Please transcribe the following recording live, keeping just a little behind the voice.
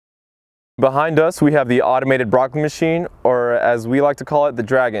Behind us we have the automated broccoli machine, or as we like to call it, the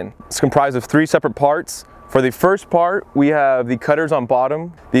Dragon. It's comprised of 3 separate parts. For the first part, we have the cutters on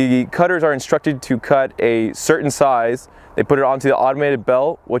bottom. The cutters are instructed to cut a certain size. They put it onto the automated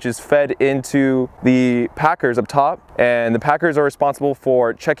belt, which is fed into the packers up top, and the packers are responsible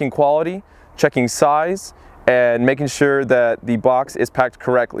for checking quality, checking size, and making sure that the box is packed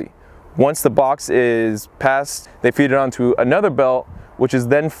correctly. Once the box is passed, they feed it onto another belt, which is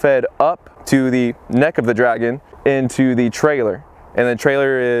then fed up to the neck of the Dragon into the trailer. And the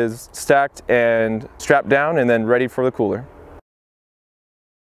trailer is stacked and strapped down and then ready for the cooler.